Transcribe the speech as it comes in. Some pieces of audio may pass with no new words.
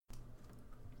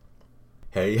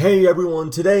Hey everyone,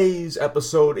 today's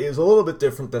episode is a little bit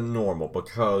different than normal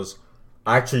because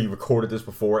I actually recorded this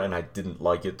before and I didn't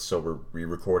like it, so we're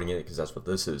re-recording it because that's what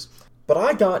this is. But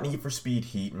I got Need for Speed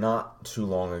Heat not too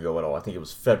long ago at all. I think it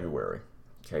was February.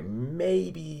 Okay,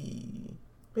 maybe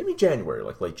January,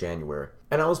 like late January.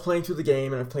 And I was playing through the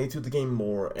game, and I've played through the game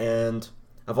more, and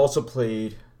I've also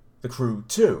played The Crew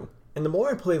 2. And the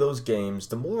more I play those games,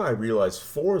 the more I realize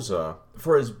Forza,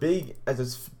 for as big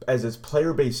as its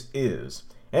player base is,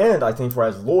 and I think for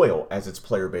as loyal as its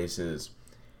player base is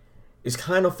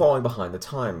kind of falling behind the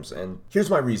times. And here's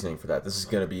my reasoning for that. This is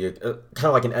going to be a kind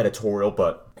of like an editorial,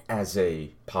 but as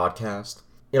a podcast.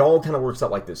 It all kind of works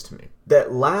out like this to me.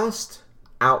 That last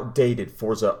outdated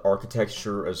Forza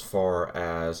architecture as far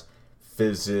as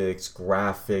physics,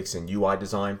 graphics, and UI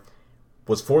design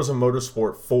was Forza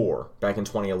Motorsport 4 back in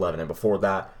 2011, and before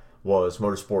that was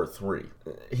Motorsport 3.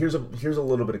 Here's a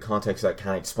little bit of context that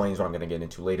kind of explains what I'm going to get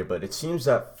into later, but it seems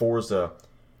that Forza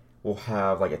will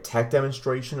have like a tech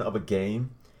demonstration of a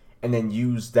game and then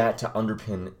use that to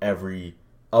underpin every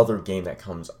other game that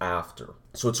comes after.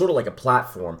 So it's sort of like a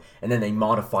platform, and then they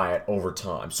modify it over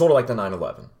time, sort of like the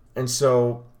 911. And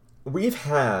so we've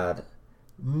had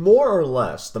more or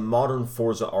less the modern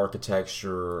Forza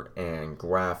architecture and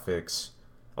graphics,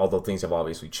 although things have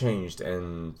obviously changed,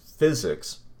 and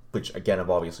physics, which again have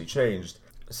obviously changed,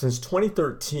 since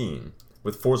 2013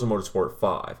 with Forza Motorsport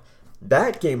 5.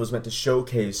 That game was meant to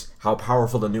showcase how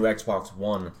powerful the new Xbox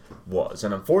One was,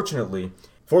 and unfortunately,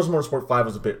 Forza Motorsport 5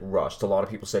 was a bit rushed. A lot of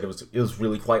people said it was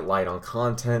really quite light on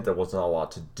content, there wasn't a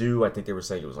lot to do. I think they were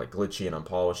saying it was like glitchy and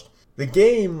unpolished. The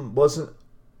game wasn't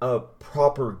a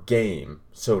proper game,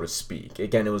 so to speak.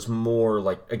 Again, it was more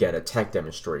like, again, a tech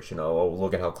demonstration. Oh,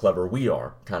 look at how clever we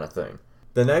are, kind of thing.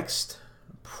 The next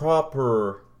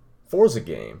proper Forza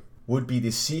game would be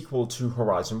the sequel to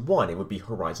Horizon 1. It would be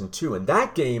Horizon 2. And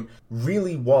that game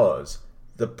really was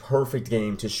the perfect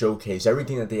game to showcase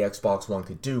everything that the Xbox One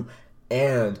could do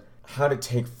and how to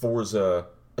take Forza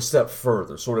a step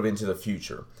further, sort of into the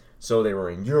future. So they were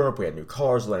in Europe, we had new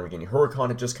cars, the Lamborghini Huracan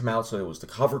had just come out, so it was the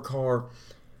cover car.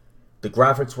 The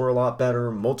graphics were a lot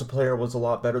better, multiplayer was a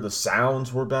lot better, the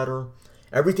sounds were better.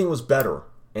 Everything was better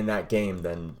in that game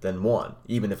than 1,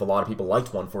 even if a lot of people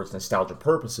liked 1 for its nostalgia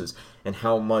purposes and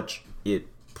how much it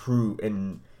proved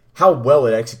and how well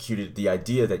it executed the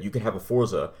idea that you could have a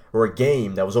Forza or a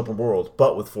game that was open world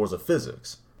but with Forza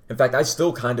physics. In fact, I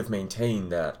still kind of maintain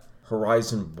that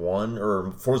Horizon 1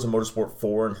 or Forza Motorsport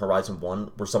 4 and Horizon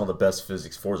 1 were some of the best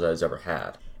physics Forza has ever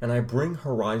had. And I bring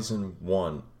Horizon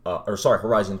 2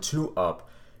 up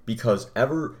because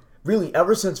ever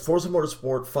since Forza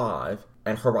Motorsport 5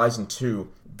 and Horizon 2,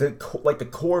 the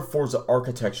core Forza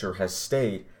architecture has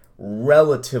stayed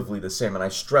relatively the same, and I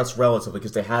stress relatively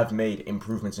because they have made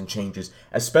improvements and changes,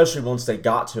 especially once they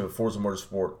got to Forza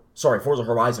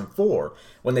Horizon 4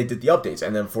 when they did the updates,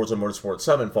 and then Forza Motorsport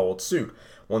 7 followed suit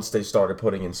once they started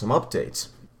putting in some updates,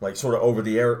 like sort of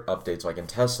over-the-air updates like in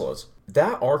Teslas.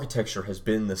 That architecture has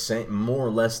been the same, more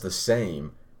or less the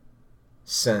same,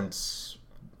 since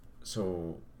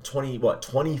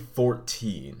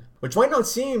 2014, which might not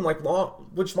seem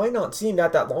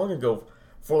that long ago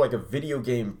for like a video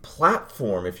game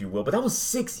platform, if you will, but that was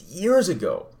 6 years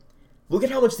ago. Look at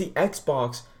how much the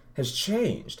Xbox has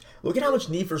changed. Look at how much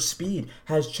Need for Speed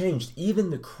has changed,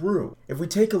 even The Crew. If we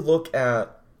take a look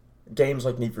at games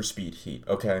like Need for Speed Heat,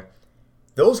 okay,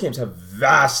 those games have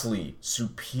vastly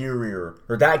superior,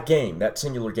 or that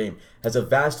singular game has a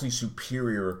vastly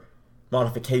superior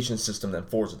modification system than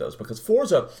Forza does, because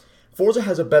Forza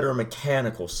has a better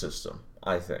mechanical system,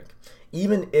 I think.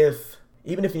 Even if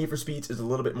Need for Speed is a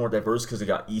little bit more diverse because they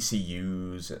got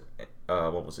ECUs,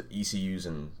 ECUs,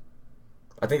 and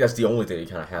I think that's the only thing it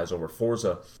kind of has over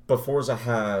Forza. But Forza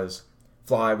has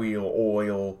flywheel,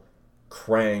 oil,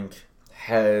 crank,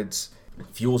 heads,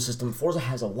 fuel system. Forza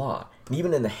has a lot. And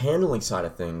even in the handling side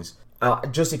of things,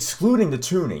 just excluding the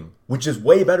tuning, which is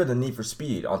way better than Need for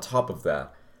Speed, on top of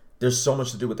that, there's so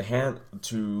much to do with the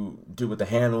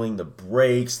handling, the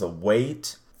brakes, the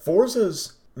weight.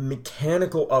 Forza's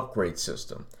mechanical upgrade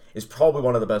system is probably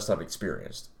one of the best I've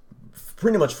experienced,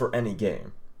 pretty much for any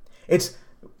game. It's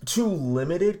too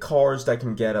limited. Cars that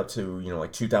can get up to,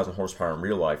 like 2,000 horsepower in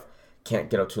real life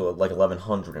can't get up to like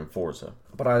 1,100 in Forza.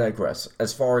 But I digress.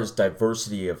 As far as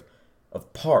diversity of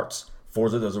parts,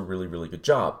 Forza does a really, really good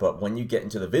job. But when you get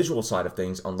into the visual side of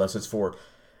things, unless it's for...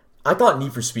 I thought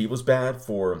Need for Speed was bad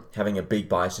for having a big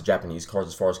bias to Japanese cars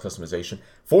as far as customization.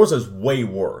 Forza's way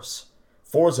worse.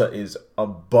 Forza is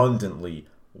abundantly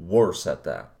worse at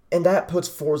that. And that puts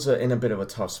Forza in a bit of a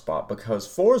tough spot because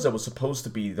Forza was supposed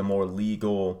to be the more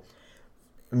legal,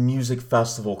 music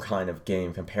festival kind of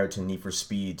game compared to Need for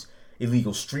Speed's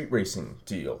illegal street racing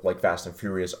deal, like Fast and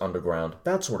Furious, Underground,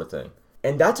 that sort of thing.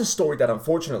 And that's a story that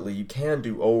unfortunately you can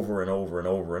do over and over and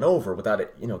over and over without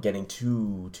it, getting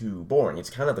too boring. It's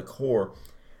kind of the core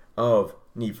of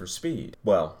Need for Speed.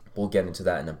 Well, we'll get into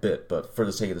that in a bit, but for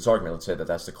the sake of this argument, let's say that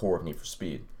that's the core of Need for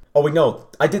Speed. Oh, wait, no,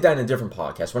 I did that in a different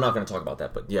podcast. We're not going to talk about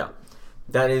that, but yeah,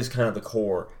 that is kind of the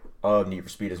core of Need for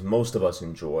Speed, as most of us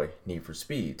enjoy Need for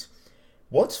Speed.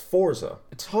 What's Forza?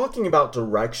 Talking about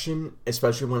direction,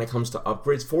 especially when it comes to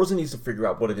upgrades, Forza needs to figure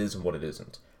out what it is and what it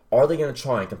isn't. Are they going to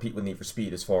try and compete with Need for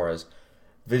Speed as far as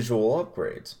visual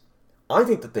upgrades? I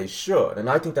think that they should, and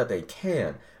I think that they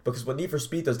can, because what Need for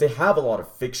Speed does, they have a lot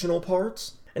of fictional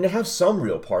parts, and they have some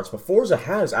real parts, but Forza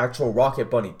has actual Rocket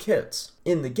Bunny kits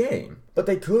in the game. But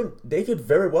they could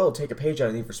very well take a page out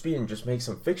of Need for Speed and just make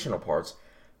some fictional parts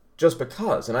just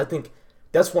because. And I think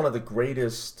that's one of the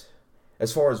greatest,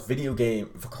 as far as car video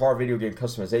game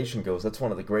customization goes, that's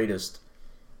one of the greatest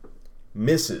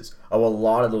misses of a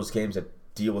lot of those games that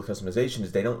deal with customization,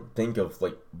 is they don't think of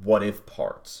like what if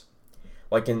parts.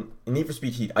 Like in Need for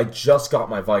Speed Heat, I just got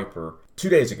my Viper 2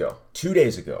 days ago.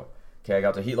 Okay, I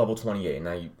got to heat level 28, and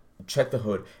I check the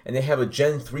hood, and they have a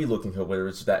Gen 3 looking hood, where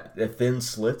it's that thin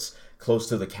slits close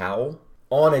to the cowl,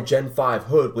 on a Gen 5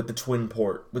 hood with the twin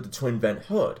vent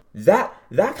hood. That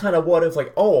kind of what if,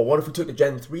 like, what if we took the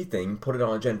Gen 3 thing, put it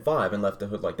on a Gen 5, and left the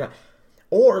hood like that?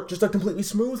 Or just a completely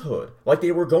smooth hood, like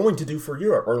they were going to do for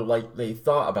Europe, or like they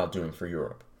thought about doing for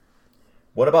Europe.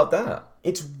 What about that?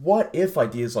 It's what if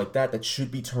ideas like that should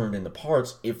be turned into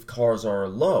parts if cars are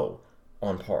low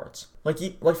on parts. Like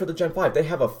for the Gen 5, they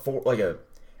have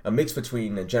a mix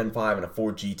between a Gen 5 and a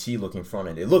Ford GT looking front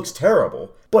end. It looks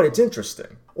terrible, but it's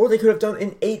interesting. Or they could have done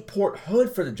an 8-port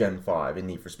hood for the Gen 5 in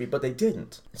Need for Speed, but they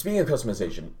didn't. Speaking of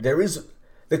customization,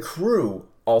 the crew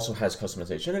also has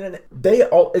customization, and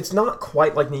it's not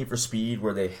quite like Need for Speed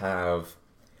where they have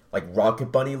like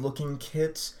Rocket Bunny looking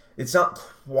kits. It's not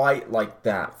quite like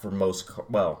that for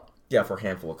for a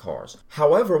handful of cars.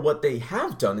 However, what they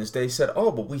have done is they said,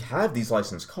 but we have these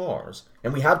licensed cars,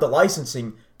 and we have the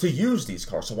licensing to use these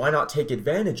cars, so why not take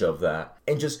advantage of that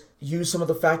and just use some of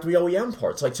the factory OEM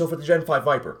parts? Like, so for the Gen 5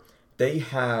 Viper, they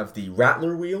have the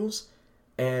Rattler wheels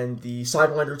and the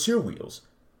Sidewinder 2 wheels.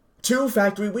 2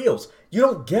 factory wheels. You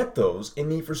don't get those in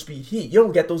Need for Speed Heat. You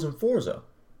don't get those in Forza.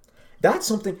 That's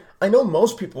something, I know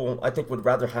most people, I think, would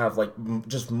rather have, like,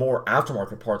 just more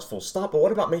aftermarket parts full stop, but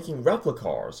what about making replica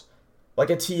cars? Like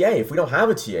a TA. If we don't have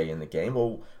a TA in the game,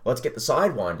 well, let's get the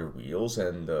Sidewinder wheels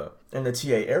and the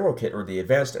TA Aero Kit, or the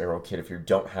Advanced Aero Kit if you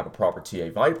don't have a proper TA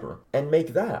Viper, and make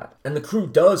that. And the crew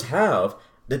does have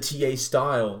the TA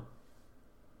style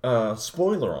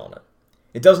spoiler on it.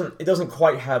 It doesn't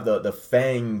quite have the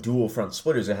Fang dual front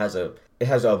splitters. It has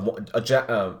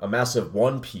a massive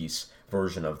one-piece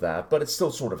version of that, but it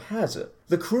still sort of has it.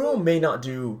 The crew may not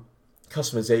do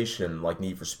customization like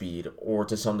Need for Speed, or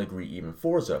to some degree even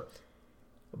Forza,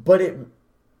 but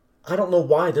I don't know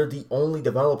why they're the only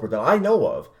developer that I know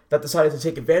of that decided to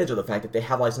take advantage of the fact that they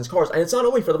have licensed cars. And it's not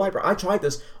only for the Viper. I tried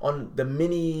this on the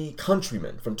Mini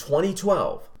Countryman from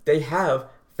 2012. They have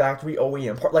factory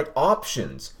OEM part, like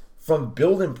options from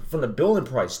the building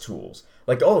price tools.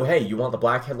 Like, hey, you want the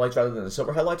black headlights rather than the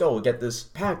silver headlights? We'll get this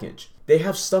package. They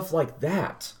have stuff like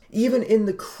that. Even in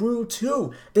the crew,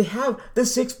 too, they have the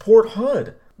 6-port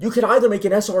HUD. You could either make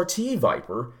an SRT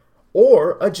Viper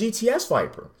or a GTS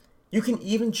Viper. You can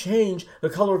even change the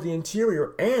color of the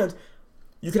interior, and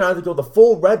you can either go the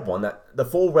full red one, the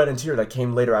full red interior that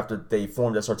came later after they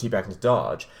formed SRT back into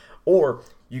Dodge, or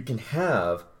you can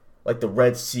have like the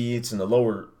red seats and the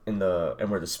lower and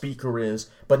where the speaker is,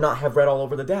 but not have red all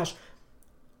over the dash.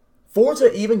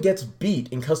 Forza even gets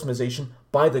beat in customization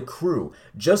by the crew,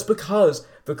 just because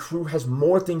the crew has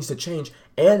more things to change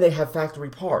and they have factory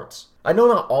parts. I know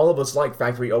not all of us like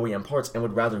factory OEM parts and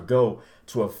would rather go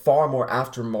to a far more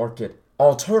aftermarket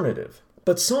alternative,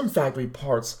 but some factory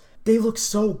parts, they look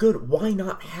so good, why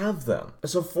not have them?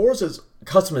 So Forza's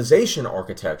customization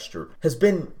architecture has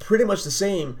been pretty much the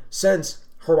same since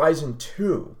Horizon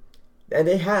 2. And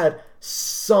they had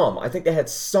I think they had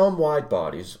some wide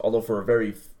bodies, although for a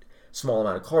very small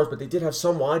amount of cars, but they did have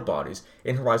some wide bodies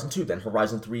in Horizon 2. Then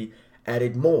Horizon 3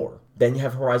 added more. Then you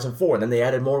have Horizon 4, and then they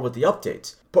added more with the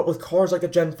updates. But with cars like a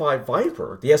Gen 5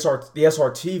 Viper, the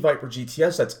SRT Viper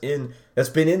GTS that's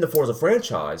been in the Forza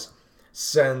franchise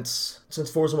since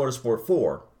Forza Motorsport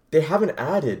 4, they haven't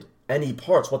added any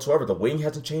parts whatsoever. The wing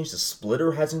hasn't changed, the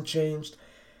splitter hasn't changed,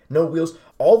 no wheels.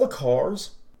 All the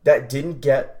cars that didn't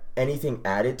get anything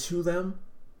added to them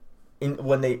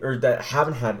that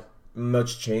haven't had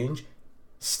much change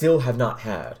still have not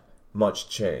had much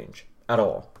change at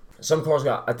all. Some cars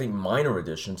got, I think, minor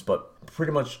additions, but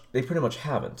they pretty much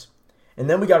haven't. And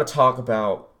then we got to talk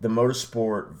about the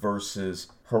Motorsport versus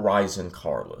Horizon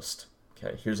car list.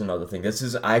 Okay, here's another thing.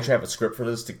 I actually have a script for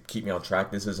this to keep me on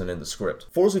track. This isn't in the script.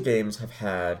 Forza games have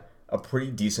had a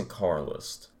pretty decent car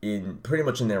list pretty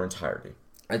much in their entirety.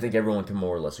 I think everyone can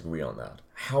more or less agree on that.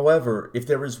 However, if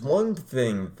there is one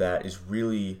thing that is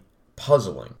really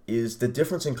puzzling, is the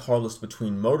difference in car list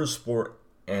between Motorsport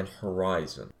and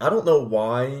Horizon. I don't know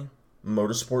why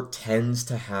Motorsport tends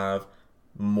to have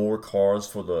more cars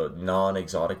for the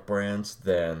non-exotic brands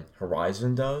than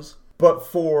Horizon does, but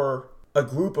for a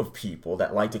group of people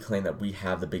that like to claim that we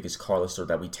have the biggest car list, or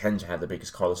that we tend to have the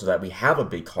biggest car list, or that we have a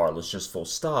big car list, just full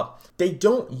stop, they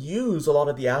don't use a lot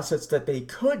of the assets that they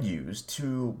could use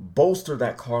to bolster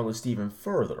that car list even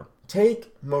further.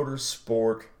 Take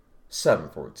Motorsport 7,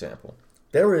 for example.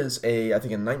 There is I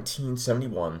think a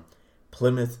 1971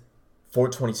 Plymouth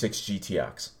 426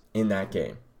 GTX in that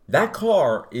game. That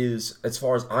car is, as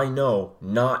far as I know,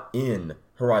 not in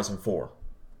Horizon 4.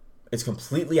 It's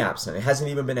completely absent. It hasn't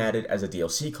even been added as a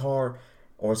DLC car,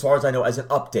 or as far as I know, as an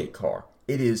update car.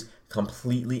 It is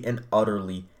completely and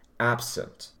utterly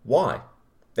absent. Why?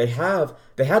 They had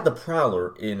the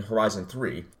Prowler in Horizon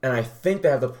 3, and I think they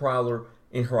have the Prowler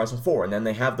in Horizon 4, and then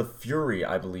they have the Fury,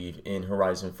 I believe, in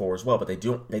Horizon 4 as well, but they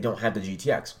don't have the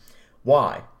GTX.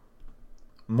 Why?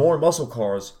 More muscle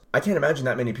cars. I can't imagine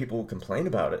that many people will complain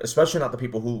about it, especially not the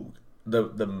people who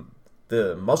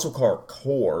the muscle car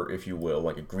core, if you will,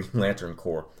 like a Green Lantern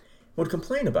core, would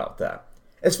complain about that.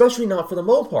 Especially not for the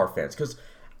Mopar fans, because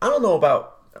I don't know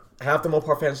about half the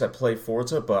Mopar fans that play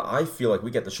Forza, but I feel like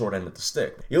we get the short end of the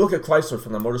stick. You look at Chrysler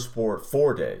from the Motorsport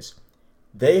 4 days.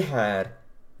 They had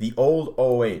the old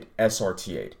 08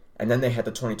 SRT8, and then they had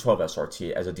the 2012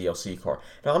 SRT as a DLC car.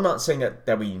 Now, I'm not saying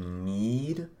that we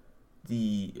need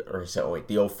the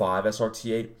 05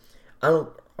 SRT8.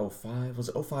 Was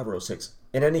it 05 or 06?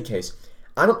 In any case,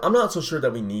 I'm not so sure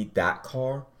that we need that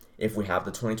car if we have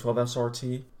the 2012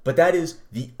 SRT. But that is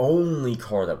the only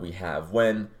car that we have,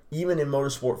 when even in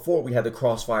Motorsport 4 we had the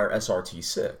Crossfire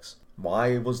SRT6.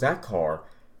 Why was that car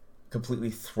completely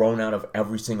thrown out of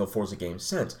every single Forza game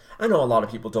since? I know a lot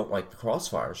of people don't like the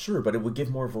Crossfire, sure, but it would give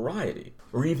more variety.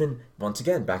 Or even, once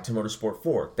again, back to Motorsport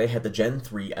 4, they had the Gen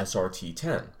 3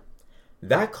 SRT10.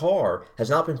 That car has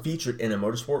not been featured in a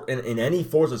Motorsport, in any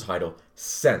Forza title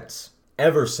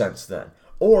ever since then.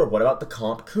 Or what about the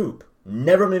Comp Coupe?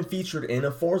 Never been featured in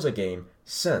a Forza game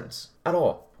since, at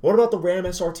all. What about the Ram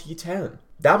SRT10?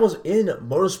 That was in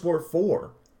Motorsport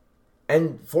 4.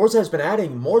 And Forza has been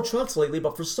adding more trucks lately,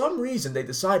 but for some reason they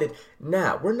decided,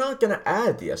 nah, we're not going to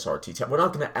add the SRT10. We're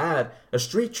not going to add a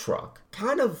street truck.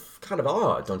 Kind of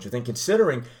odd, don't you think,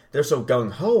 considering they're so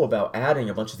gung-ho about adding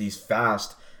a bunch of these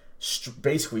fast,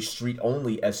 basically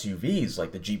street-only SUVs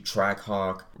like the Jeep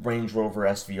Trackhawk, Range Rover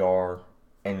SVR,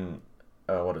 and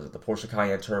the Porsche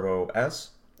Cayenne Turbo S,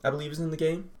 I believe, is in the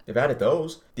game. They've added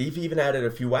those. They've even added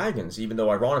a few wagons, even though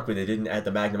ironically they didn't add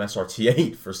the Magnum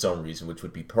SRT8 for some reason, which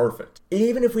would be perfect.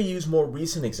 Even if we use more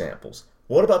recent examples,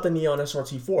 what about the Neon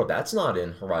SRT4? That's not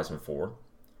in Horizon 4.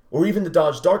 Or even the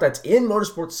Dodge Dart, that's in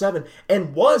Motorsport 7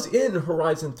 and was in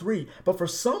Horizon 3, but for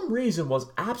some reason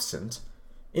was absent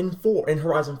in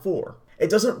Horizon 4. It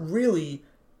doesn't really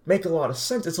make a lot of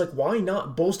sense. It's like, why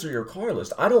not bolster your car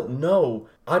list? I don't know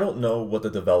what the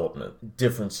development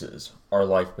differences are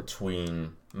like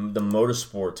between the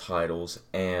Motorsport titles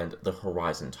and the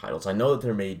Horizon titles. I know that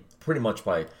they're made pretty much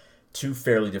by two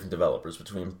fairly different developers,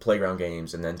 between Playground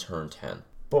Games and then Turn 10.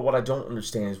 But what I don't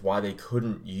understand is why they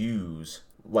couldn't use,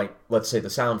 like, let's say the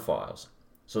sound files.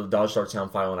 So the Dodge Dart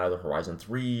sound file in either Horizon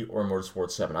 3 or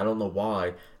Motorsport 7. I don't know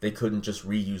why they couldn't just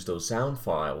reuse those sound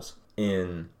files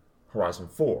in Horizon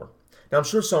 4. Now, I'm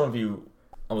sure some of you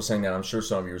were saying,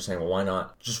 well, why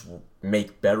not just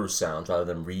make better sounds rather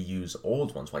than reuse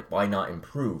old ones? Like, why not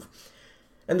improve?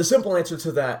 And the simple answer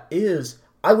to that is,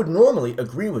 I would normally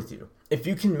agree with you. If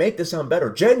you can make the sound better,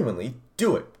 genuinely,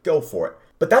 do it. Go for it.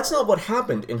 But that's not what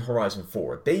happened in Horizon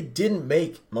 4. They didn't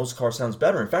make most car sounds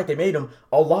better. In fact, they made them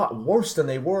a lot worse than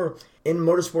they were in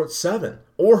Motorsport 7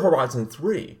 or Horizon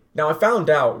 3. Now, I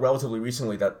found out relatively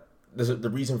recently that the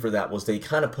reason for that was they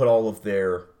kind of put a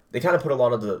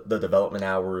lot of the development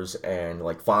hours and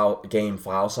like game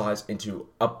file size into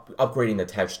upgrading the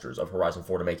textures of Horizon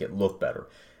 4 to make it look better.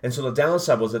 And so the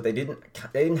downside was that they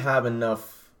didn't have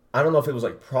enough. I don't know if it was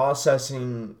like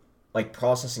processing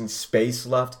space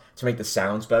left to make the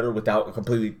sounds better without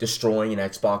completely destroying an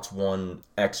Xbox One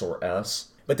X or S.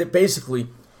 But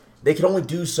they could only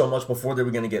do so much before they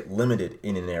were going to get limited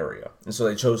in an area. And so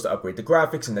they chose to upgrade the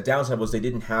graphics, and the downside was they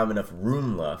didn't have enough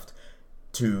room left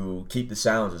to keep the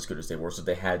sounds as good as they were, so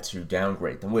they had to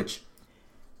downgrade them, which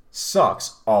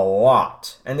sucks a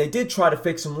lot. And they did try to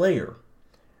fix them later,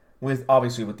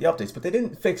 obviously with the updates, but they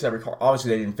didn't fix every car.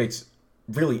 Obviously, they didn't fix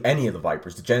really any of the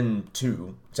Vipers. The Gen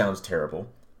 2 sounds terrible.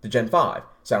 The Gen 5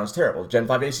 sounds terrible. The Gen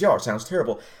 5 ACR sounds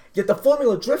terrible. Yet the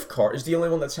Formula Drift car is the only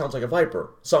one that sounds like a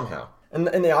Viper, somehow. And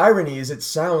the irony is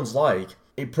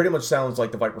it pretty much sounds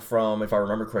like the Viper from, if I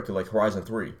remember correctly, like Horizon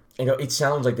 3. It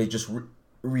sounds like they just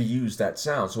reused that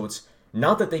sound. So it's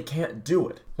not that they can't do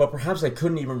it, but perhaps they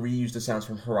couldn't even reuse the sounds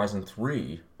from Horizon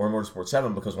 3 or Motorsport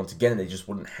 7 because once again they just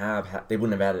wouldn't have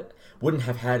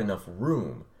had enough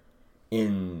room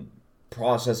in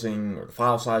processing or the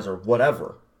file size or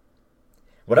whatever.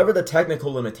 Whatever the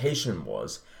technical limitation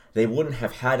was, they wouldn't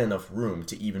have had enough room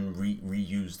to even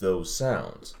reuse those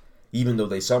sounds, even though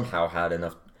they somehow had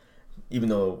enough. Even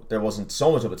though there wasn't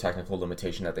so much of a technical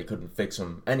limitation that they couldn't fix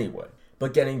them anyway.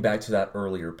 But getting back to that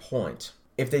earlier point,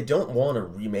 if they don't want to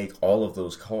remake all of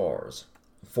those cars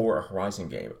for a Horizon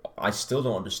game, I still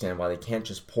don't understand why they can't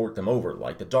just port them over,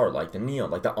 like the Dart, like the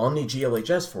Neon, like the Omni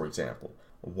GLHS, for example.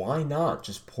 Why not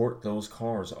just port those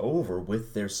cars over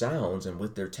with their sounds and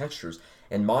with their textures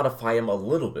and modify them a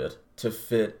little bit to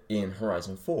fit in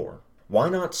Horizon 4? Why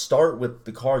not start with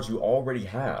the cars you already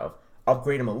have,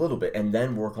 upgrade them a little bit, and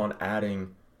then work on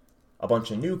adding a bunch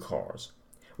of new cars?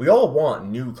 We all want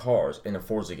new cars in a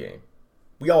Forza game.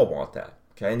 We all want that,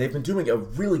 okay? And they've been doing a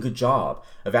really good job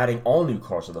of adding all new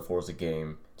cars to the Forza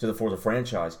game, to the Forza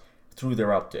franchise, through their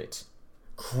updates.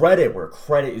 Credit where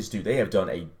credit is due. They have done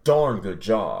a darn good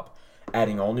job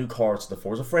adding all new cars to the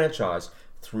Forza franchise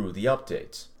through the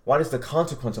updates. Why does the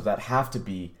consequence of that have to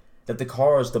be that the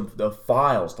cars, the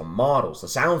files, the models, the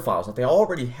sound files that they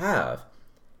already have,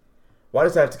 why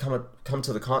does that have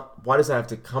to why does that have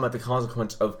to come at the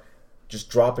consequence of just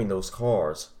dropping those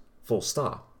cars full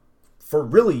stop? For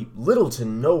really little to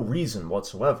no reason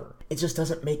whatsoever. It just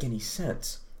doesn't make any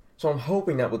sense. So I'm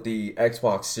hoping that with the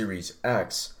Xbox Series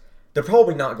X, they're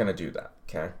probably not going to do that,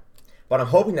 okay? But I'm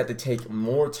hoping that they take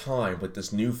more time with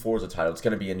this new Forza title. It's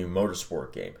going to be a new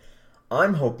motorsport game.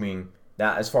 I'm hoping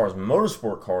that as far as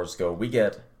motorsport cars go, we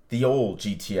get the old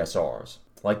GTSRs,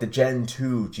 like the Gen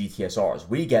 2 GTSRs.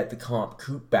 We get the Comp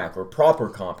Coupe back, or proper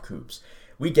Comp Coupes.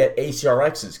 We get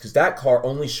ACRXs, because that car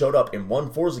only showed up in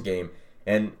one Forza game,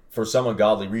 and for some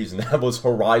ungodly reason, that was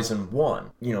Horizon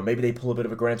 1. Maybe they pull a bit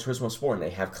of a Gran Turismo Sport, and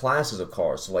they have classes of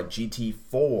cars, so like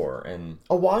GT4. And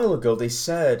a while ago, they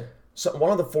said,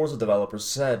 one of the Forza developers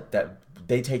said that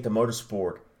they take the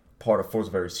motorsport part of Forza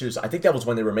very seriously. I think that was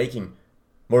when they were making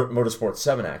Motorsport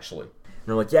 7, actually. And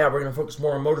they're like, yeah, we're going to focus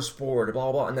more on motorsport,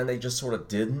 blah, blah, and then they just sort of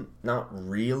didn't. Not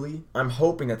really. I'm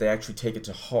hoping that they actually take it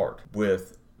to heart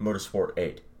with Motorsport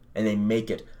 8, and they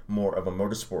make it more of a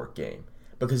motorsport game.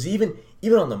 Because even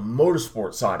on the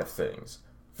motorsport side of things,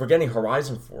 forgetting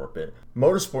Horizon for a bit,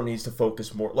 motorsport needs to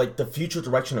focus more, like the future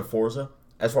direction of Forza,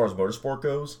 as far as motorsport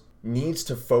goes, needs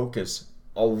to focus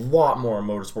a lot more on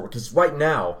motorsport. Because right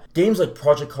now, games like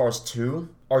Project Cars 2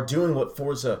 are doing what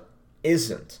Forza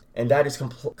isn't, and that is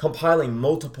compiling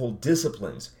multiple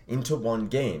disciplines into one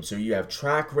game. So you have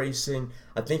track racing,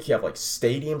 I think you have like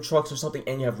stadium trucks or something,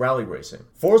 and you have rally racing.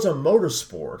 Forza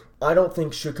Motorsport, I don't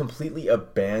think should completely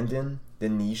abandon the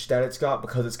niche that it's got,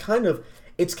 because it's kind of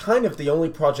the only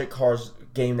Project Cars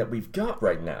game that we've got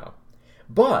right now.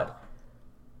 But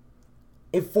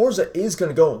if Forza is going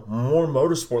to go more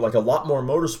motorsport, like a lot more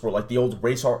motorsport, like the old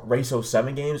Race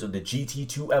 07 games or the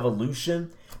GT2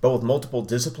 Evolution, but with multiple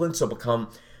disciplines,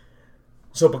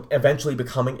 so eventually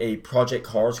becoming a Project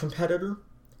Cars competitor,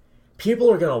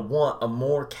 people are going to want a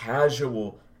more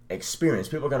casual experience.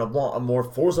 People are going to want a more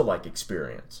Forza-like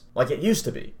experience, like it used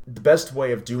to be. The best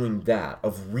way of doing that,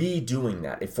 of redoing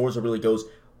that, if Forza really goes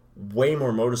way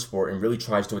more motorsport and really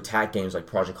tries to attack games like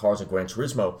Project Cars and Gran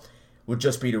Turismo, would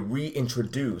just be to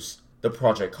reintroduce the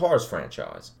Project Cars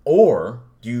franchise. Or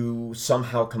you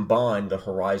somehow combine the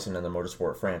Horizon and the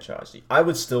Motorsport franchise. I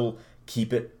would still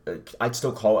keep it, I'd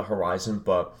still call it Horizon,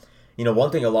 but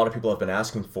one thing a lot of people have been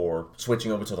asking for,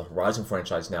 switching over to the Horizon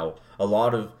franchise now,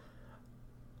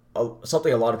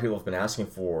 something a lot of people have been asking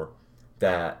for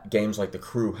that games like The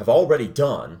Crew have already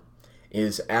done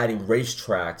is adding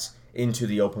racetracks into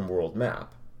the open world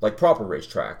map, like proper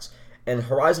racetracks. And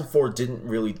Horizon 4 didn't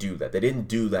really do that. They didn't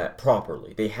do that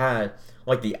properly. They had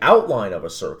like the outline of a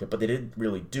circuit, but they didn't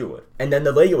really do it. And then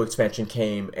the Lego expansion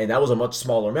came, and that was a much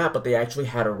smaller map, but they actually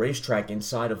had a racetrack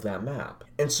inside of that map.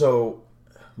 And so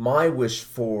my wish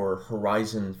for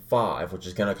Horizon 5, which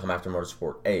is going to come after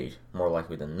Motorsport 8, more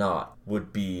likely than not,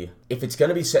 would be, if it's going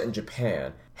to be set in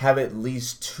Japan, have at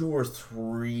least 2 or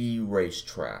 3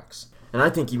 racetracks. And I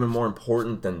think even more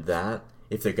important than that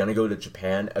if they're going to go to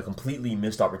Japan, a completely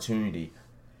missed opportunity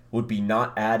would be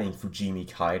not adding Fujimi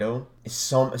Kaido,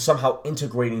 somehow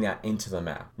integrating that into the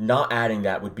map. Not adding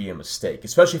that would be a mistake,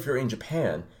 especially if you're in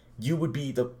Japan. You would be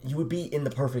in the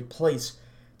perfect place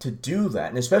to do that,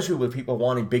 and especially with people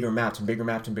wanting bigger maps and bigger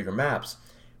maps and bigger maps,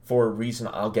 for a reason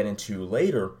I'll get into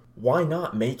later. Why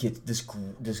not make it this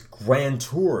grand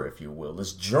tour, if you will,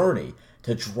 this journey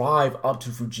to drive up to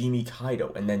Fujimi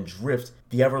Kaido and then drift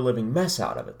the ever-living mess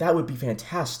out of it? That would be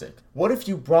fantastic. What if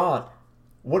you brought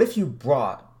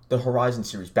the Horizon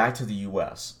series back to the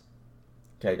US?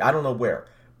 Okay, I don't know where,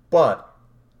 but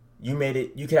you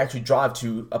could actually drive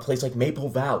to a place like Maple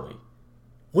Valley.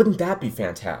 Wouldn't that be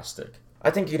fantastic? I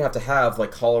think you'd have to have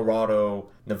like Colorado,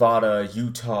 Nevada,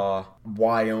 Utah,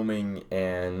 Wyoming,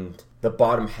 and the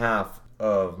bottom half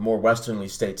of more westernly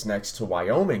states next to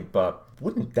Wyoming, but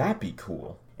wouldn't that be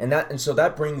cool? And so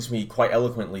that brings me quite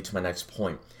eloquently to my next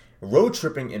point. Road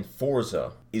tripping in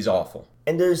Forza is awful.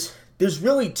 And there's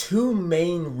really two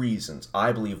main reasons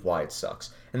I believe why it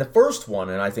sucks. And the first one,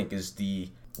 and I think is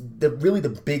really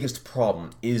the biggest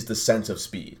problem, is the sense of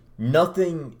speed.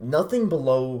 Nothing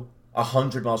below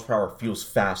 100 miles per hour feels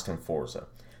fast in Forza.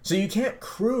 So you can't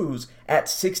cruise at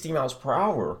 60 miles per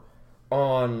hour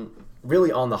on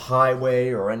the highway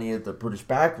or any of the British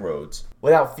back roads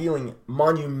without feeling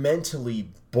monumentally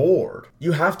bored.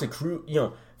 You have to cruise,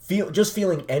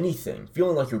 feeling anything,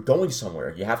 feeling like you're going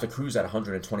somewhere, you have to cruise at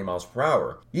 120 miles per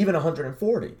hour, even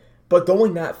 140. But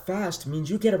going that fast means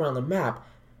you get around the map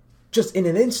just in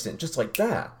an instant, just like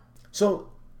that. So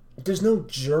there's no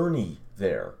journey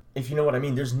there, if you know what I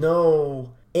mean. There's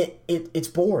no... It's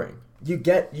boring. You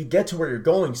get to where you're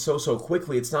going so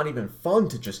quickly, it's not even fun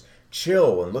to just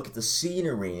chill and look at the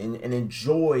scenery and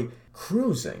enjoy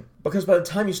cruising. Because by the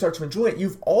time you start to enjoy it,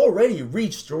 you've already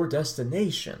reached your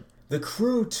destination. The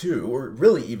Crew 2, or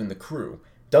really even the Crew,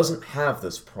 doesn't have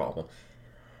this problem.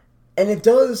 And it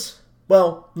does...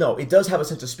 Well, no, it does have a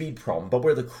sense of speed problem, but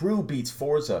where the Crew beats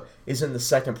Forza is in the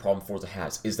second problem Forza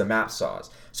has, is the map size.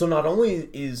 So not only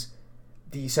is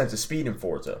the sense of speed in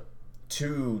Forza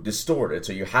too distorted,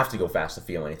 so you have to go fast to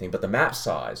feel anything, but the map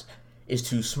size is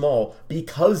too small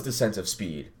because the sense of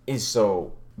speed is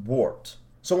so warped.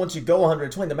 So once you go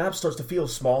 120, the map starts to feel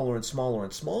smaller and smaller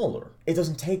and smaller. It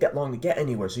doesn't take that long to get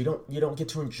anywhere, so you don't get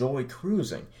to enjoy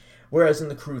cruising. Whereas in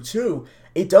the Crew 2,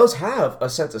 it does have a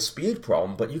sense of speed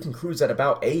problem, but you can cruise at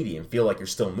about 80 and feel like you're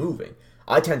still moving.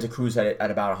 I tend to cruise at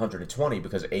about 120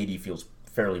 because 80 feels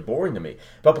fairly boring to me.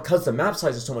 But because the map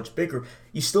size is so much bigger,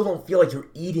 you still don't feel like you're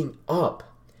eating up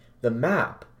the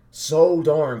map so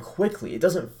darn quickly. It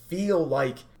doesn't feel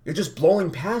like you're just blowing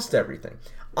past everything.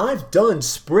 I've done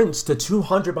sprints to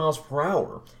 200 miles per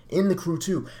hour in the Crew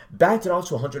 2, backed it off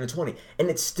to 120, and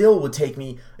it still would take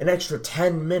me an extra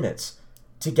 10 minutes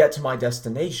to get to my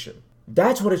destination.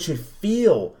 That's what it should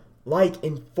feel like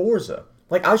in Forza.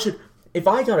 Like if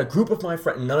I got a group of my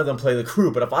friends, none of them play the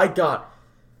Crew, but if I got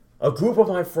a group of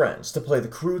my friends to play the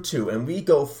Crew 2, and we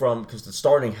go because the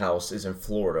starting house is in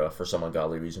Florida for some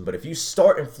ungodly reason, but if you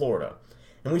start in Florida,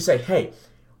 and we say, hey,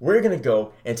 we're going to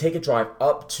go and take a drive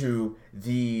up to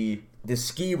the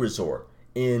ski resort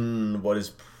in what is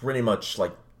pretty much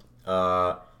like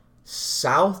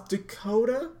South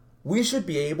Dakota, we should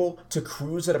be able to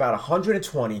cruise at about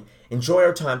 120, enjoy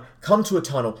our time, come to a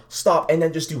tunnel, stop, and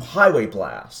then just do highway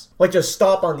blasts. Like just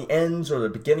stop on the ends or the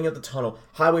beginning of the tunnel,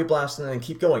 highway blast, and then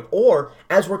keep going. Or,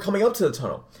 as we're coming up to the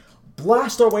tunnel,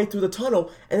 blast our way through the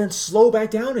tunnel and then slow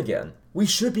back down again. We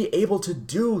should be able to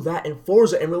do that in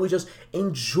Forza and really just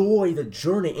enjoy the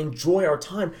journey, enjoy our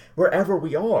time wherever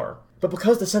we are. But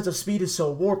because the sense of speed is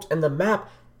so warped and the map,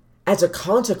 as a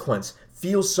consequence,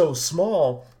 feels so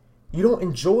small, you don't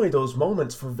enjoy those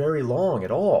moments for very long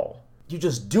at all. You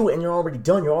just do it and you're already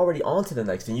done. You're already on to the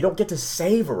next thing. You don't get to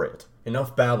savor it.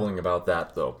 Enough babbling about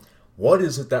that, though. What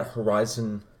is it that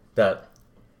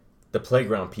the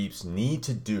Playground peeps need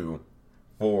to do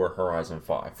for Horizon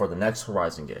 5, for the next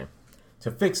Horizon game, to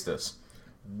fix this?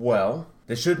 Well,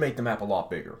 they should make the map a lot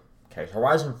bigger. Okay,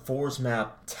 Horizon 4's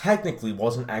map technically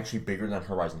wasn't actually bigger than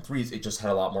Horizon 3's. It just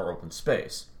had a lot more open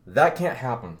space. That can't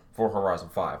happen for Horizon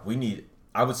 5. We need,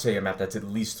 I would say, a map that's at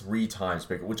least 3 times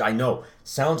bigger, which I know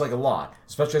sounds like a lot,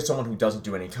 especially as someone who doesn't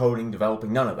do any coding,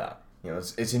 developing, none of that. You know,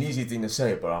 it's an easy thing to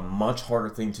say, but a much harder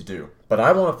thing to do. But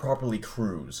I want to properly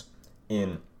cruise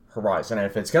in Horizon, and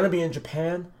if it's going to be in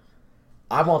Japan,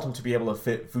 I want them to be able to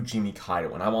fit Fujimi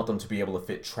Kaido, and I want them to be able to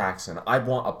fit Traxon. I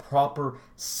want a proper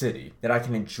city that I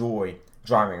can enjoy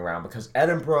driving around, because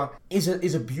Edinburgh is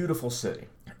a beautiful city.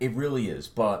 It really is,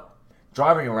 but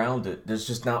driving around it, there's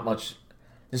just not much,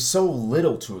 there's so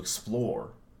little to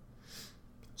explore.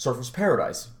 Surfer's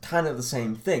Paradise, kind of the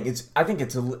same thing.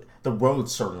 The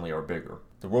roads certainly are bigger.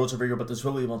 The roads are bigger, but there's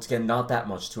really, once again, not that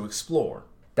much to explore.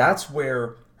 That's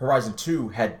where Horizon 2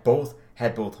 had both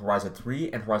Horizon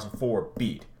 3 and Horizon 4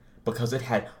 beat, because it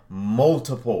had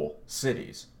multiple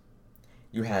cities.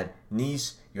 You had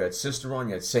Nice, you had Cisteron,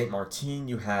 you had Saint Martin,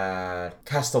 you had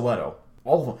Castelletto.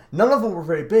 All of them. None of them were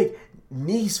very big.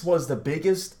 Nice was the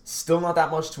biggest, still not that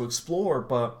much to explore,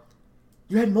 but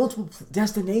you had multiple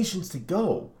destinations to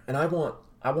go. And I want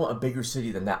a bigger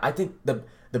city than that. I think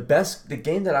the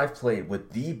game that I've played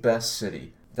with the best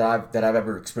city that I've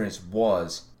ever experienced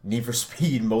was Need for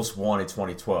Speed Most Wanted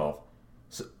 2012.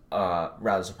 So,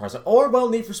 rather surprising. Or, well,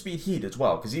 Need for Speed Heat as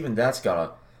well, because even that's got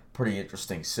a pretty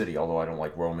interesting city, although I don't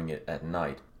like roaming it at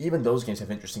night. Even those games have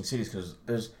interesting cities, because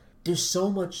there's so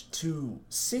much to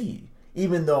see.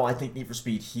 Even though I think Need for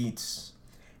Speed Heat's...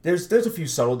 There's a few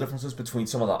subtle differences between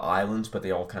some of the islands, but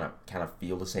they all kind of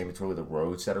feel the same. It's really the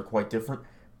roads that are quite different.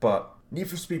 But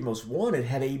Need for Speed Most Wanted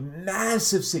had a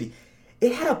massive city.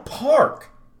 It had a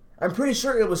park. I'm pretty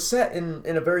sure it was set in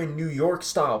a very New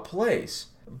York-style place.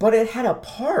 But it had a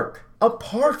park. A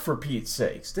park, for Pete's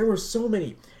sakes. There were so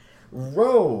many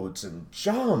roads and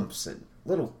jumps and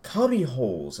little cubby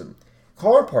holes and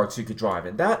car parks you could drive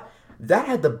in. That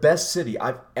had the best city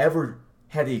I've ever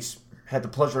had the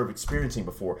pleasure of experiencing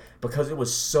before, because it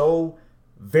was so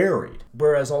varied.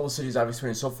 Whereas all the cities I've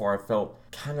experienced so far, I felt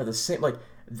kind of the same. Like,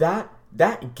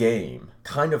 that game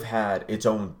kind of had its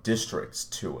own districts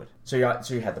to it. So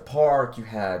you had the park, you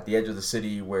had the edge of the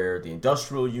city where the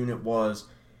industrial unit was,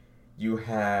 you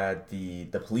had the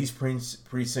police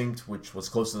precinct, which was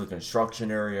close to the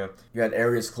construction area, you had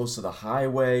areas close to the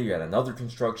highway, you had another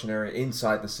construction area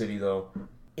inside the city, though.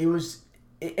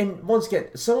 And once again,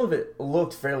 some of it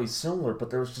looked fairly similar, but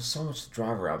there was just so much to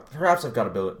drive around. Perhaps I've got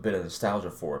a bit of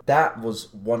nostalgia for it. That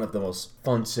was one of the most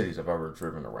fun cities I've ever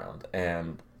driven around,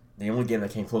 and the only game that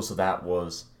came close to that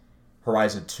was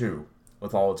Horizon 2,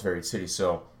 with all its varied cities.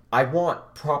 So I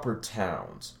want proper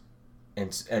towns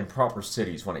and proper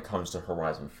cities when it comes to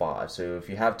Horizon 5. So if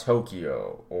you have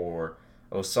Tokyo or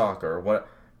Osaka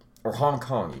or Hong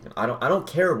Kong even, I don't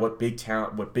care what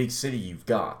big city you've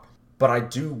got, but I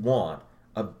do want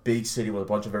a big city with a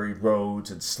bunch of varied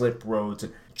roads and slip roads,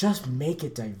 and just make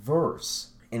it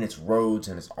diverse in its roads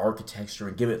and its architecture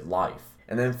and give it life.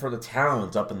 And then for the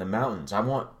towns up in the mountains, I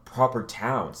want proper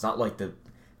towns, not like the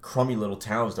crummy little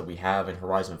towns that we have in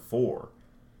Horizon 4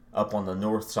 up on the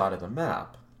north side of the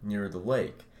map near the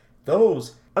lake.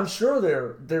 Those, I'm sure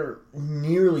they're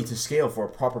nearly to scale for a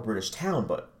proper British town,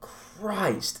 but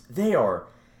Christ,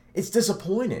 it's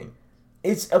disappointing.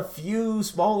 It's a few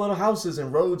small little houses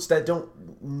and roads that don't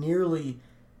nearly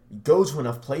go to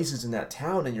enough places in that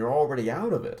town, and you're already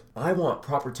out of it. I want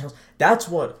proper towns. That's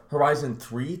what Horizon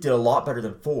 3 did a lot better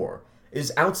than 4,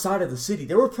 is outside of the city.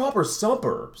 There were proper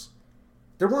suburbs.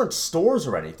 There weren't stores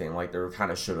or anything like there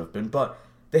kind of should have been, but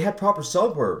they had proper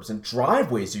suburbs and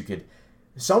driveways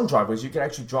some driveways you could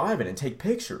actually drive in and take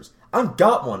pictures. I've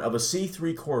got one of a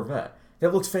C3 Corvette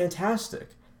that looks fantastic.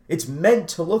 It's meant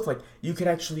to look like you could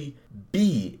actually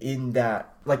be in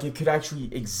that, like it could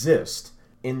actually exist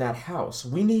in that house.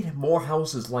 We need more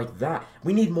houses like that.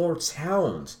 We need more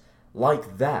towns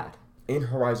like that in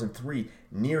Horizon 3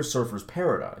 near Surfer's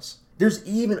Paradise. There's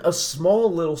even a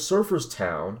small little surfer's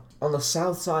town on the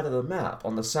south side of the map,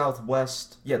 the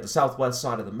southwest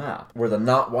side of the map, where the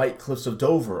not white cliffs of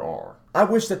Dover are. I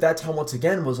wish that town once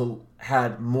again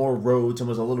had more roads and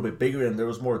was a little bit bigger and there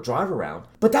was more to drive around.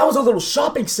 But that was a little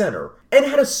shopping center and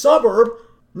had a suburb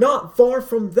not far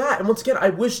from that. And once again, I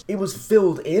wish it was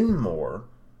filled in more,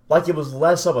 like it was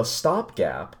less of a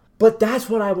stopgap. But that's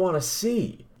what I want to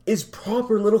see, is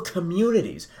proper little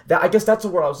communities. I guess that's the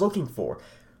word I was looking for.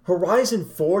 Horizon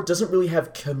 4 doesn't really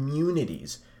have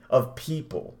communities of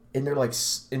people in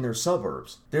their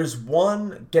suburbs. There's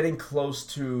one getting close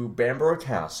to Bamborough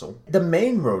Castle. The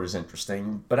main road is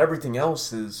interesting, but everything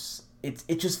else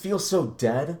it just feels so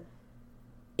dead.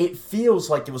 It feels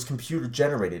like it was computer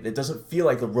generated. It doesn't feel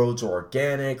like the roads are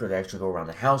organic, or they actually go around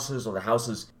the houses, or the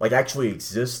houses like actually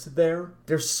exist there.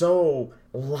 They're so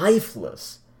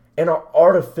lifeless and are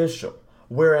artificial.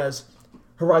 Whereas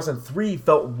Horizon 3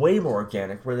 felt way more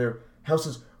organic, where their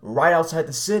houses right outside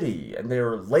the city, and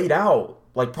they're laid out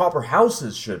like proper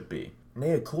houses should be. And they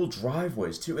had cool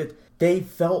driveways too. They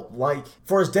felt like,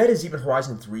 for as dead as even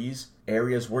Horizon 3's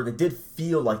areas were, they did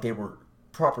feel like they were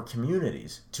proper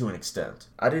communities to an extent.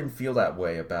 I didn't feel that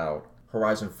way about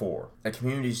Horizon 4. The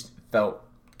communities felt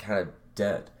kind of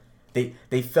dead.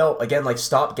 They felt, again, like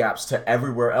stopgaps to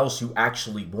everywhere else you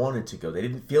actually wanted to go. They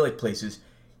didn't feel like places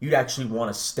you'd actually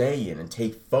want to stay in and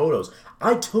take photos.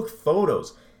 I took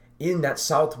photos in that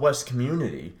Southwest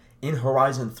community in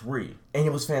Horizon 3. And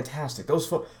it was fantastic.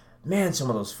 Man, some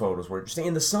of those photos were interesting.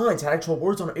 And the signs had actual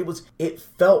words on it. It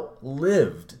felt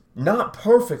lived. Not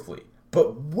perfectly,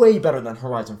 but way better than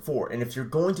Horizon 4. And if you're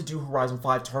going to do Horizon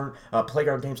 5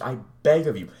 Playground games, I beg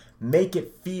of you, make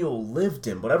it feel lived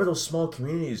in. Whatever those small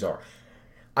communities are,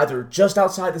 either just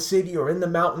outside the city or in the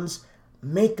mountains,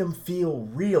 make them feel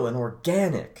real and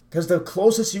organic. Because the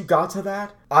closest you got to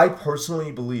that, I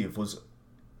personally believe,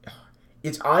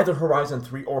 it's either Horizon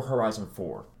 3 or Horizon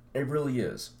 4. It really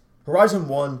is. Horizon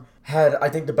 1 had, I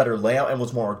think, the better layout and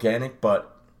was more organic,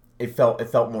 but it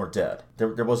felt more dead.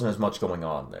 There wasn't as much going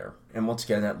on there. And once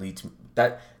again, that leads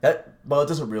well, it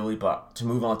doesn't really, but to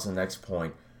move on to the next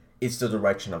point, it's the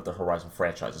direction of the Horizon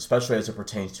franchise, especially as it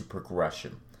pertains to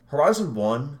progression. Horizon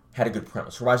 1 had a good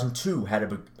premise. Horizon 2 had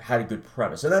a good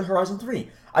premise. And then Horizon 3,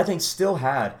 I think, still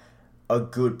had a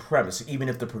good premise, even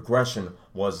if the progression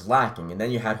was lacking. And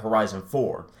then you had Horizon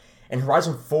 4. And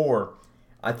Horizon 4,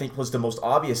 I think, was the most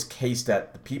obvious case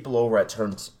that the people over at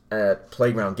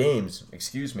Playground Games,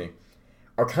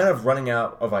 are kind of running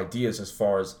out of ideas as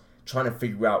far as trying to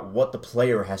figure out what the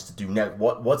player has to do next.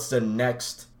 What's the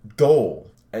next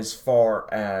goal as far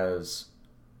as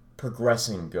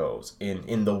progressing goes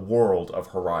in the world of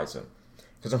Horizon.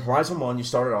 Because in Horizon 1, you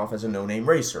started off as a no-name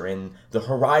racer in the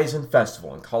Horizon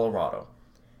Festival in Colorado.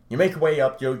 You make your way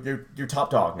up, you're top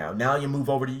dog now. Now you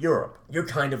move over to Europe. You're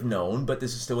kind of known, but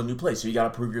this is still a new place, so you gotta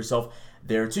prove yourself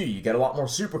there too. You get a lot more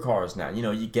supercars now.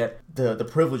 You get the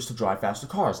privilege to drive faster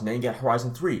cars, and then you get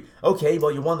Horizon 3. Okay,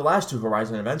 well, you won the last 2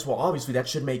 Horizon events. Well, obviously that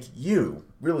should make you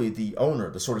really the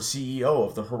owner, the sort of CEO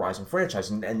of the Horizon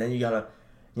franchise, and then you gotta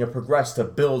progress to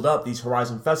build up these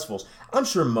Horizon festivals. I'm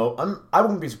sure I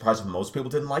wouldn't be surprised if most people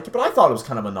didn't like it, but I thought it was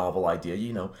kind of a novel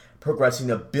idea, progressing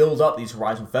to build up these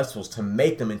Horizon festivals to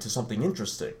make them into something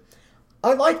interesting.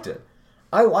 I liked it.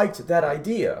 I liked that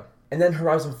idea. And then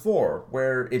Horizon 4,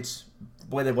 where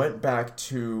they went back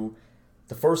to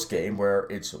the first game, where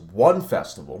it's one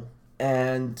festival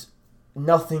and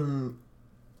nothing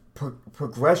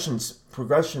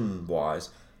progression-wise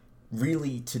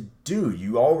really to do.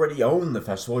 You already own the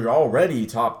festival. You're already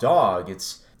top dog.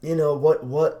 It's,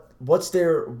 what's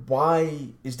there? Why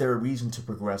is there a reason to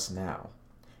progress now?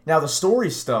 Now, the story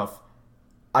stuff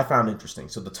I found interesting.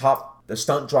 So the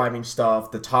stunt driving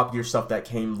stuff, the Top Gear stuff that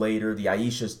came later, the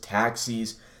Aisha's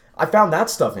taxis, I found that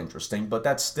stuff interesting, but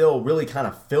that's still really kind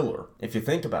of filler. If you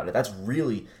think about it, that's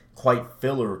really quite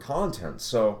filler content.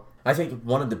 So I think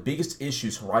one of the biggest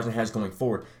issues Horizon has going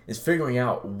forward is figuring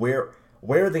out where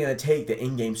are they going to take the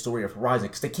in-game story of Horizon?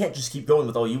 Because they can't just keep going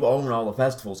with, you own all the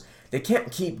festivals. They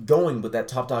can't keep going with that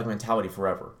top dog mentality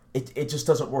forever. It just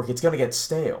doesn't work. It's going to get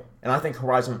stale. And I think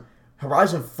Horizon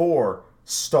 4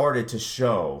 started to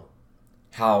show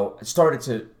how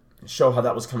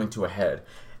that was coming to a head.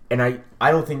 And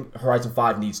I don't think Horizon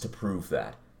 5 needs to prove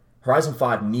that. Horizon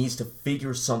 5 needs to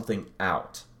figure something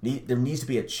out. There needs to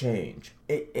be a change.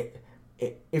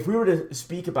 If we were to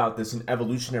speak about this in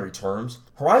evolutionary terms,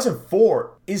 Horizon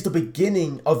 4 is the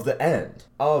beginning of the end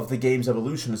of the game's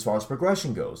evolution as far as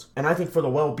progression goes. And I think for the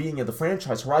well-being of the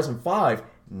franchise, Horizon 5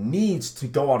 needs to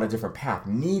go on a different path,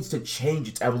 needs to change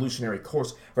its evolutionary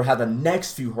course for how the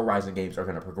next few Horizon games are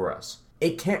going to progress.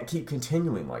 It can't keep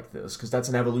continuing like this, because that's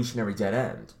an evolutionary dead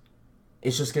end.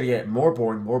 It's just going to get more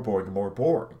boring, more boring, more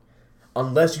boring.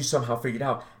 Unless you somehow figured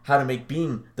out how to make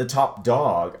being the top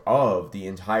dog of the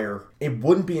entire... It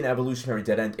wouldn't be an evolutionary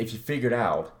dead end if you figured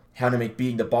out how to make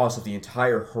being the boss of the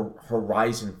entire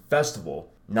Horizon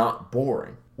Festival not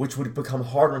boring, which would become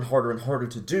harder and harder and harder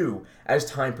to do as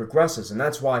time progresses. And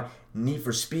that's why Need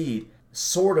for Speed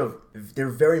they're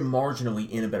very marginally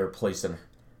in a better place than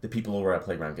the people over at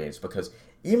Playground Games, because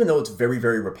even though it's very,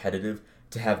 very repetitive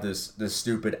to have this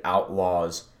stupid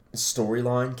Outlaws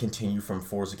storyline continue from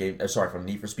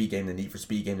Need for Speed game to Need for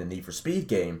Speed game to Need for Speed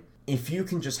game, if you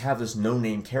can just have this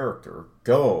no-name character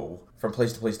go from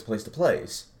place to place to place to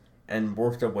place and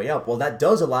work their way up, well, that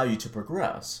does allow you to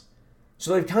progress.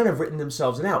 So they've kind of written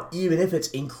themselves out. Even if it's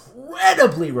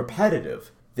incredibly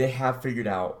repetitive, they have figured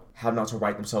out how not to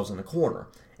write themselves in a corner.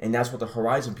 And that's what the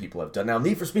Horizon people have done. Now,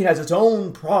 Need for Speed has its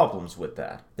own problems with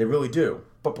that. They really do.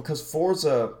 But because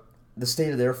Forza, the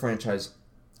state of their franchise,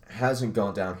 hasn't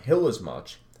gone downhill as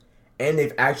much, and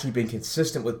they've actually been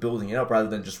consistent with building it up rather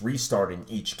than just restarting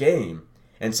each game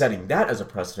and setting that as a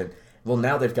precedent, well,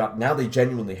 now they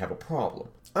genuinely have a problem.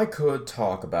 I could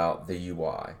talk about the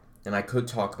UI, and I could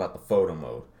talk about the photo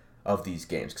mode of these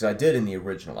games, because I did in the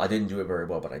original. I didn't do it very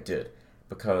well, but I did,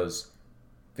 because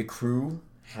the Crew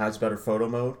has better photo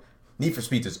mode. Need for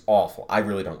Speed is awful. I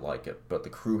really don't like it, but the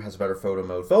Crew has better photo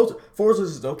mode.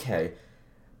 Forza's is okay,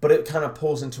 But it kind of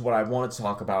pulls into what I wanted to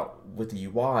talk about with the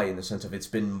UI in the sense of it's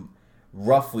been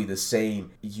roughly the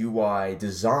same UI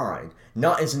design.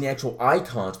 Not as in the actual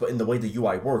icons, but in the way the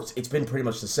UI works. It's been pretty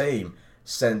much the same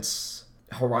since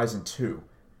Horizon 2.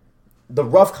 The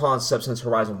rough concept since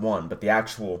Horizon 1, but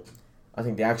I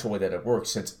think the actual way that it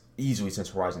works easily since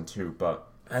Horizon 2, but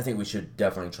I think we should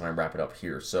definitely try and wrap it up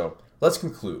here. So, let's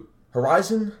conclude.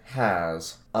 Horizon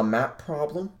has a map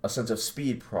problem, a sense of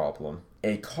speed problem,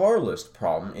 a car list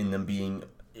problem in them being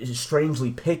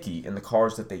strangely picky in the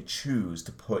cars that they choose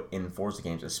to put in Forza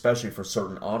games, especially for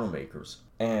certain automakers.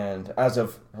 And as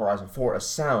of Horizon 4, a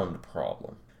sound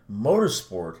problem.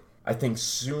 Motorsport, I think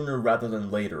sooner rather than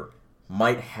later,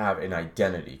 might have an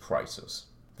identity crisis.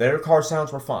 Their car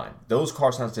sounds were fine. Those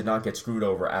car sounds did not get screwed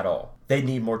over at all. They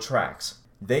need more tracks.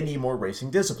 They need more racing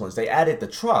disciplines. They added the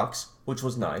trucks, which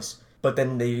was nice, but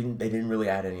then they didn't really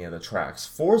add any of the tracks.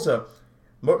 Forza,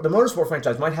 the Motorsport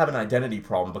franchise might have an identity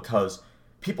problem because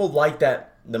people like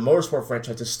that the Motorsport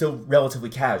franchise is still relatively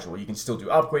casual. You can still do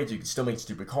upgrades, you can still make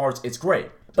stupid cars, it's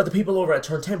great. But the people over at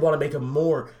Turn 10 want to make a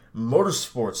more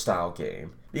Motorsport style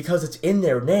game because it's in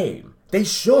their name. They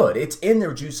should. It's in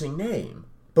their juicing name.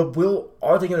 But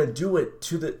are they going to do it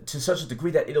to such a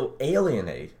degree that it'll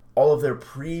alienate all of their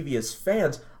previous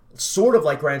fans, sort of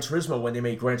like Gran Turismo when they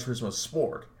made Gran Turismo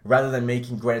Sport, rather than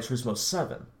making Gran Turismo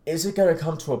 7? Is it going to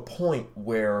come to a point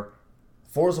where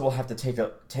Forza will have to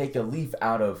take a leaf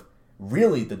out of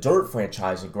really the Dirt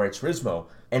franchise in Gran Turismo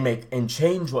and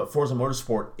change what Forza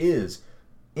Motorsport is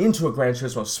into a Gran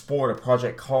Turismo Sport, a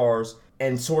Project Cars,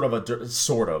 and sort of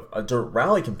a dirt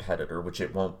rally competitor, which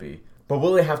it won't be. But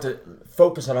will they have to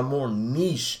focus on a more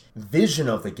niche vision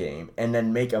of the game and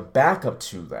then make a backup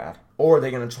to that? Or are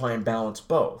they going to try and balance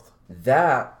both?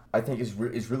 That, I think, is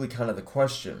really kind of the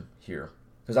question here.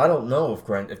 Because I don't know if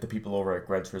the people over at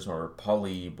Gran Turismo or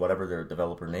Poly, whatever their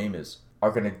developer name is,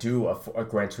 are going to do a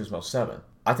Gran Turismo 7.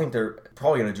 I think they're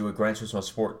probably going to do a Gran Turismo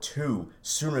Sport 2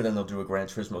 sooner than they'll do a Gran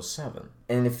Turismo 7.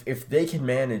 And if they can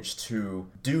manage to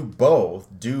do both,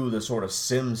 do the sort of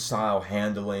sim-style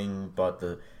handling, but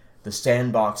the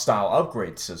sandbox-style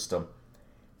upgrade system,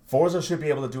 Forza should be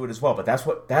able to do it as well. But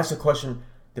that's the question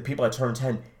the people at Turn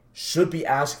 10 should be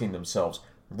asking themselves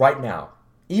right now,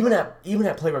 even at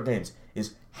Playground Games,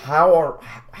 is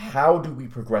how do we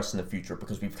progress in the future?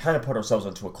 Because we've kind of put ourselves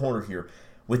into a corner here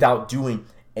without doing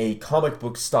a comic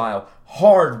book style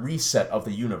hard reset of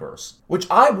the universe, which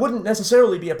I wouldn't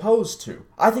necessarily be opposed to.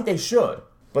 I think they should,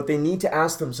 but they need to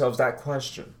ask themselves that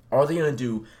question. Are they going to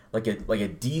do like a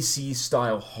DC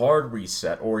style hard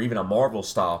reset, or even a Marvel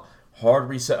style hard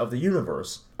reset of the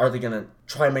universe? Are they going to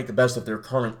try and make the best of their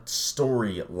current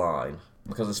storyline?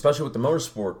 Because especially with the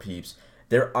Motorsport peeps,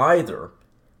 they're either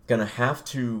going to have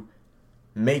to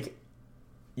make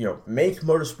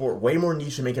Motorsport way more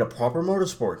niche and make it a proper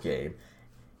Motorsport game,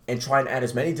 and try and add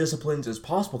as many disciplines as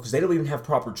possible, because they don't even have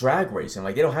proper drag racing.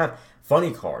 Like, they don't have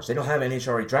funny cars, they don't have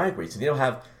NHRA drag racing, they don't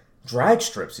have drag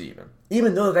strips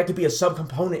even though that could be a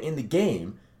subcomponent in the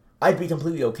game. I'd be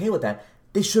completely okay with that.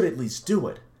 They should at least do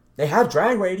it. They have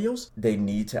drag radials. They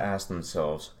need to ask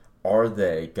themselves, are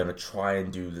they going to try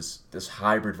and do this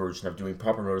hybrid version of doing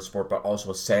proper Motorsport but also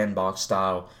a sandbox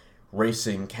style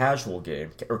racing casual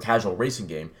game, or casual racing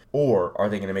game? Or are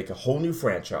they going to make a whole new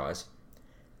franchise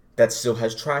that still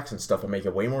has tracks and stuff and make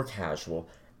it way more casual,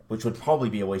 which would probably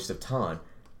be a waste of time,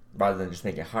 rather than just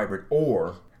make it hybrid,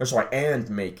 and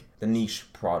make the niche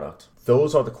product?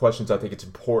 Those are the questions I think it's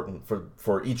important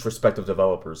for each respective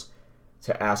developers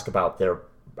to ask about their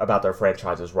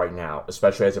franchises right now,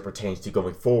 especially as it pertains to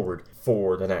going forward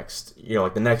for the next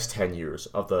 10 years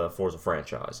of the Forza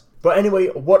franchise. But anyway,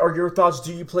 what are your thoughts?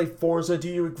 Do you play Forza? Do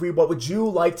you agree? What would you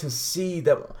like to see?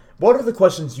 What are the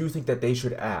questions you think that they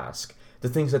should ask? The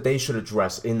things that they should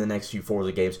address in the next few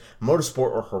Forza games,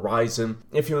 Motorsport or Horizon?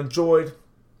 If you enjoyed,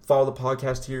 follow the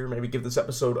podcast here. Maybe give this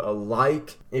episode a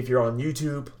like. If you're on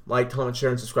YouTube, like, comment, share,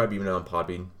 and subscribe. Even though on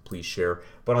Podbean, please share.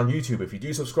 But on YouTube, if you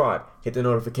do subscribe, hit the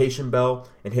notification bell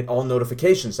and hit all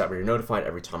notifications, that way you're notified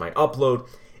every time I upload.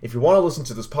 If you want to listen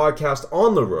to this podcast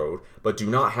on the road, but do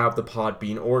not have the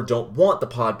Podbean or don't want the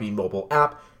Podbean mobile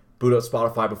app, boot up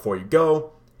Spotify before you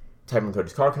go, type in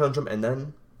Cody's Car Conundrum, and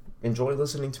then enjoy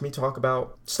listening to me talk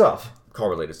about stuff.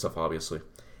 Car-related stuff, obviously.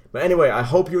 But anyway, I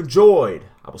hope you enjoyed.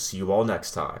 I will see you all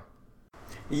next time.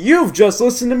 You've just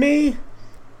listened to me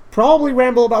probably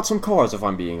ramble about some cars, if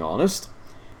I'm being honest.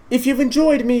 If you've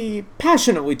enjoyed me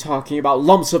passionately talking about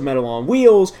lumps of metal on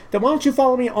wheels, then why don't you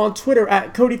follow me on Twitter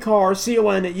at CodyCar,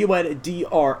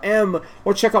 CONUNDRM,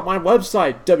 or check out my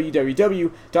website,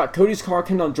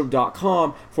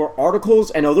 www.codyscarconundrum.com, for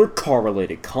articles and other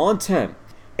car-related content.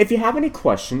 If you have any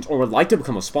questions or would like to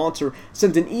become a sponsor,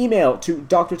 send an email to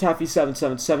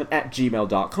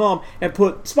drtaffy777@gmail.com and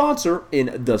put sponsor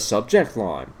in the subject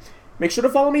line. Make sure to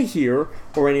follow me here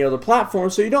or any other platform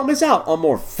so you don't miss out on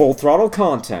more Full Throttle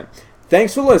content.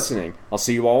 Thanks for listening. I'll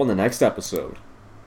see you all in the next episode.